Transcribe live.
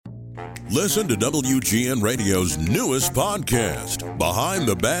Listen to WGN Radio's newest podcast, Behind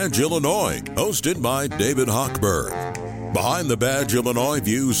the Badge Illinois, hosted by David Hochberg. Behind the Badge Illinois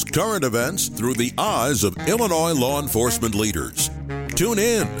views current events through the eyes of Illinois law enforcement leaders. Tune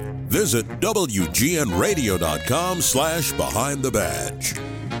in. Visit WGNradio.com/Behind the Badge.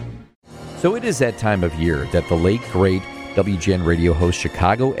 So it is that time of year that the late, great WGN Radio host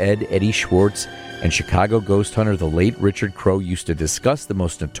Chicago Ed Eddie Schwartz and Chicago ghost hunter the late Richard Crowe used to discuss the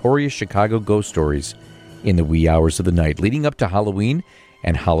most notorious Chicago ghost stories in the wee hours of the night, leading up to Halloween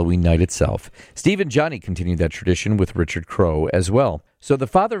and Halloween night itself. Steve and Johnny continued that tradition with Richard Crowe as well. So the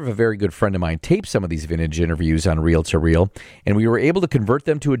father of a very good friend of mine taped some of these vintage interviews on Reel to Reel, and we were able to convert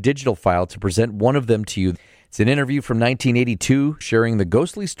them to a digital file to present one of them to you. It's an interview from 1982 sharing the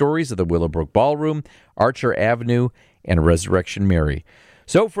ghostly stories of the Willowbrook Ballroom, Archer Avenue, and Resurrection Mary.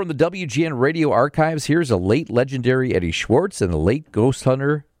 So from the WGN Radio archives, here's a late legendary Eddie Schwartz and the late ghost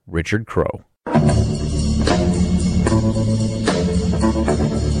hunter Richard Crowe.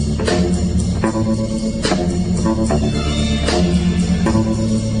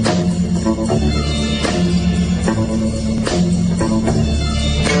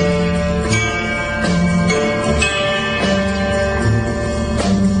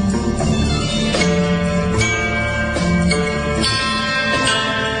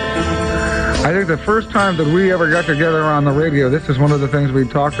 I think the first time that we ever got together on the radio, this is one of the things we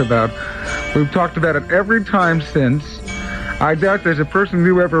talked about. We've talked about it every time since. I doubt there's a person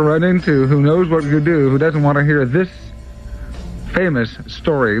you ever run into who knows what you do who doesn't want to hear this famous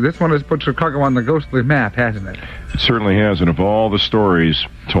story. This one has put Chicago on the ghostly map, hasn't it? It certainly has, and of all the stories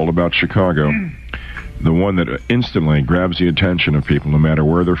told about Chicago, the one that instantly grabs the attention of people, no matter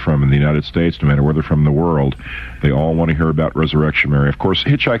where they're from in the United States, no matter where they're from in the world, they all want to hear about Resurrection Mary. Of course,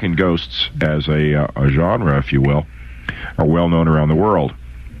 hitchhiking ghosts as a genre, if you will, are well known around the world.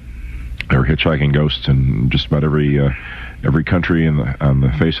 There are hitchhiking ghosts in just about every country on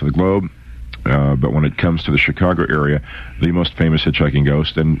the face of the globe. But when it comes to the Chicago area, the most famous hitchhiking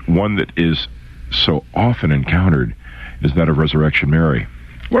ghost, and one that is so often encountered, is that of Resurrection Mary.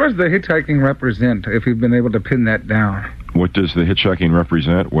 What does the hitchhiking represent, if you've been able to pin that down? What does the hitchhiking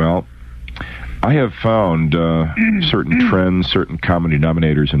represent? Well, I have found certain trends, certain common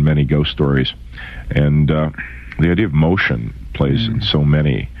denominators in many ghost stories. And the idea of motion plays in so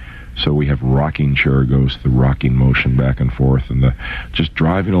many. So we have rocking chair ghosts, the rocking motion back and forth, and the just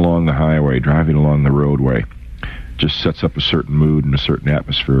driving along the highway, driving along the roadway, just sets up a certain mood and a certain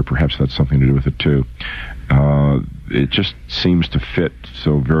atmosphere. Perhaps that's something to do with it, too. It just seems to fit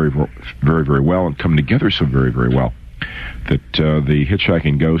so very, very, very well and come together so very, very well that the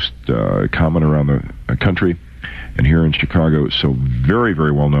hitchhiking ghost, common around the country and here in Chicago, is so very,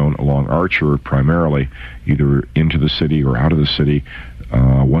 very well known along Archer primarily, either into the city or out of the city,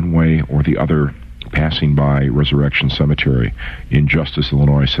 one way or the other, passing by Resurrection Cemetery in Justice,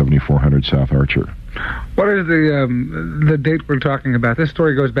 Illinois, 7400 South Archer. What is the date we're talking about? This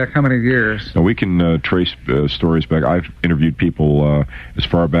story goes back how many years? Now, we can trace stories back. I've interviewed people as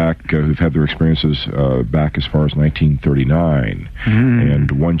far back who've had their experiences back as far as 1939.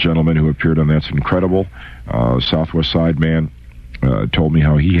 And one gentleman who appeared on That's Incredible, Southwest Side man, told me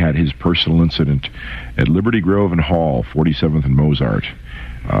how he had his personal incident at Liberty Grove and Hall, 47th and Mozart.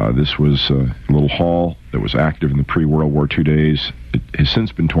 This was a little hall that was active in the pre-World War II days. It has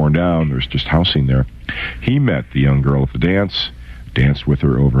since been torn down. There's just housing there. He met the young girl at the dance, danced with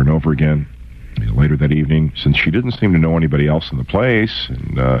her over and over again. Later that evening, since she didn't seem to know anybody else in the place,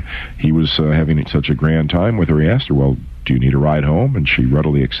 and he was having such a grand time with her, he asked her, well, do you need a ride home? And she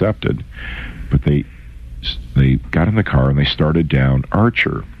readily accepted. But they got in the car and they started down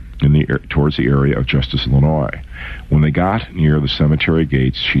Archer towards the area of Justice, Illinois. When they got near the cemetery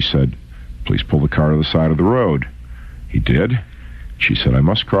gates, she said, please pull the car to the side of the road. He did. She said, I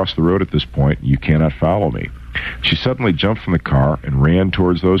must cross the road at this point. You cannot follow me. She suddenly jumped from the car and ran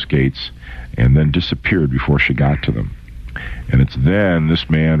towards those gates and then disappeared before she got to them. And it's then this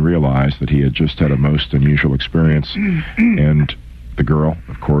man realized that he had just had a most unusual experience. And the girl,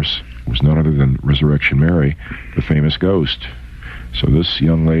 of course, was none other than Resurrection Mary, the famous ghost. So this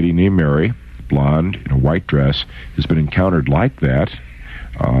young lady named Mary, blonde, in a white dress, has been encountered like that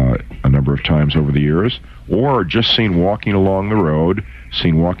a number of times over the years, or just seen walking along the road,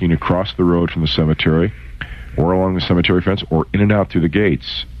 seen walking across the road from the cemetery, or along the cemetery fence, or in and out through the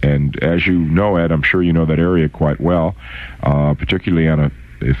gates. And as you know, Ed, I'm sure you know that area quite well, particularly on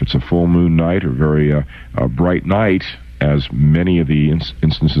if it's a full moon night or very bright night, as many of the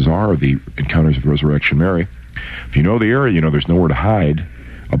instances are, the encounters of Resurrection Mary. If you know the area, you know there's nowhere to hide.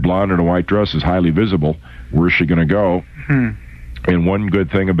 A blonde in a white dress is highly visible. Where's she going to go? And one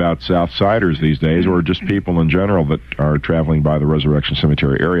good thing about Southsiders these days, or just people in general that are traveling by the Resurrection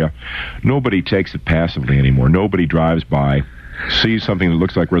Cemetery area, nobody takes it passively anymore. Nobody drives by, sees something that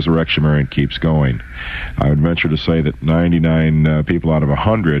looks like Resurrection Mary and keeps going. I would venture to say that 99 people out of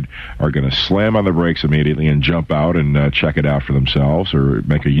 100 are going to slam on the brakes immediately and jump out and check it out for themselves, or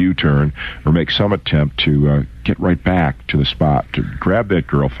make a U-turn, or make some attempt to get right back to the spot, to grab that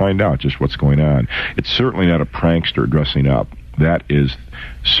girl, find out just what's going on. It's certainly not a prankster dressing up. That is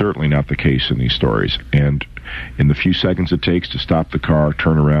certainly not the case in these stories. And in the few seconds it takes to stop the car,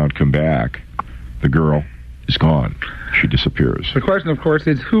 turn around, come back, the girl is gone. She disappears. The question, of course,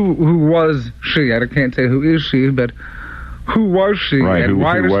 is who was she? I can't say who is she, but who was she? Right, and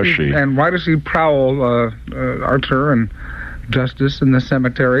who was she? And why does she prowl, Arthur and Justice in the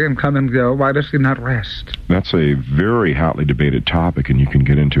cemetery and come and go? Why does she not rest? That's a very hotly debated topic, and you can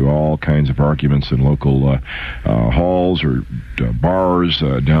get into all kinds of arguments in local halls or bars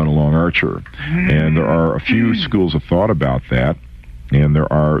down along Archer. And there are a few schools of thought about that, and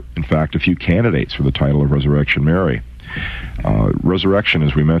there are, in fact, a few candidates for the title of Resurrection Mary. Resurrection,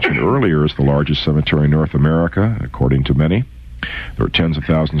 as we mentioned earlier, is the largest cemetery in North America, according to many. There are tens of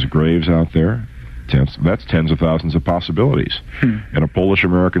thousands of graves out there. That's tens of thousands of possibilities. In a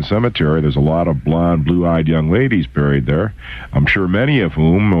Polish-American cemetery, there's a lot of blonde, blue-eyed young ladies buried there. I'm sure many of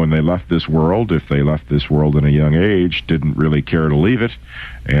whom, when they left this world, if they left this world in a young age, didn't really care to leave it.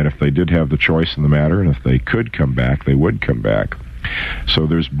 And if they did have the choice in the matter, and if they could come back, they would come back. So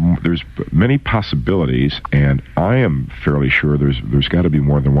there's many possibilities, and I am fairly sure there's got to be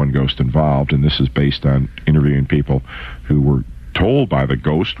more than one ghost involved, and this is based on interviewing people who were told by the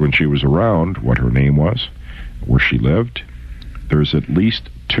ghost when she was around what her name was, where she lived. There's at least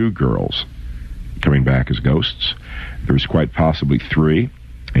 2 girls coming back as ghosts. There's quite possibly 3,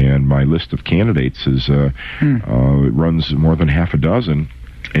 and my list of candidates is it runs more than half a dozen,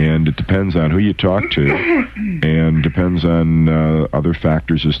 and it depends on who you talk to, and depends on other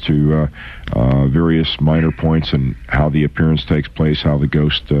factors as to various minor points and how the appearance takes place, how the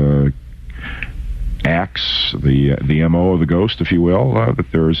ghost acts, the MO of the ghost, if you will.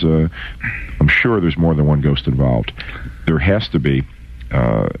 That I'm sure there's more than one ghost involved. There has to be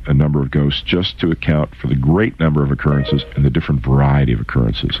a number of ghosts just to account for the great number of occurrences and the different variety of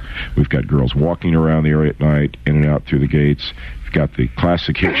occurrences. We've got girls walking around the area at night, in and out through the gates. We've got the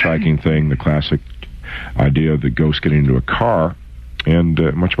classic hitchhiking thing, the classic idea of the ghost getting into a car, and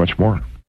much, much more.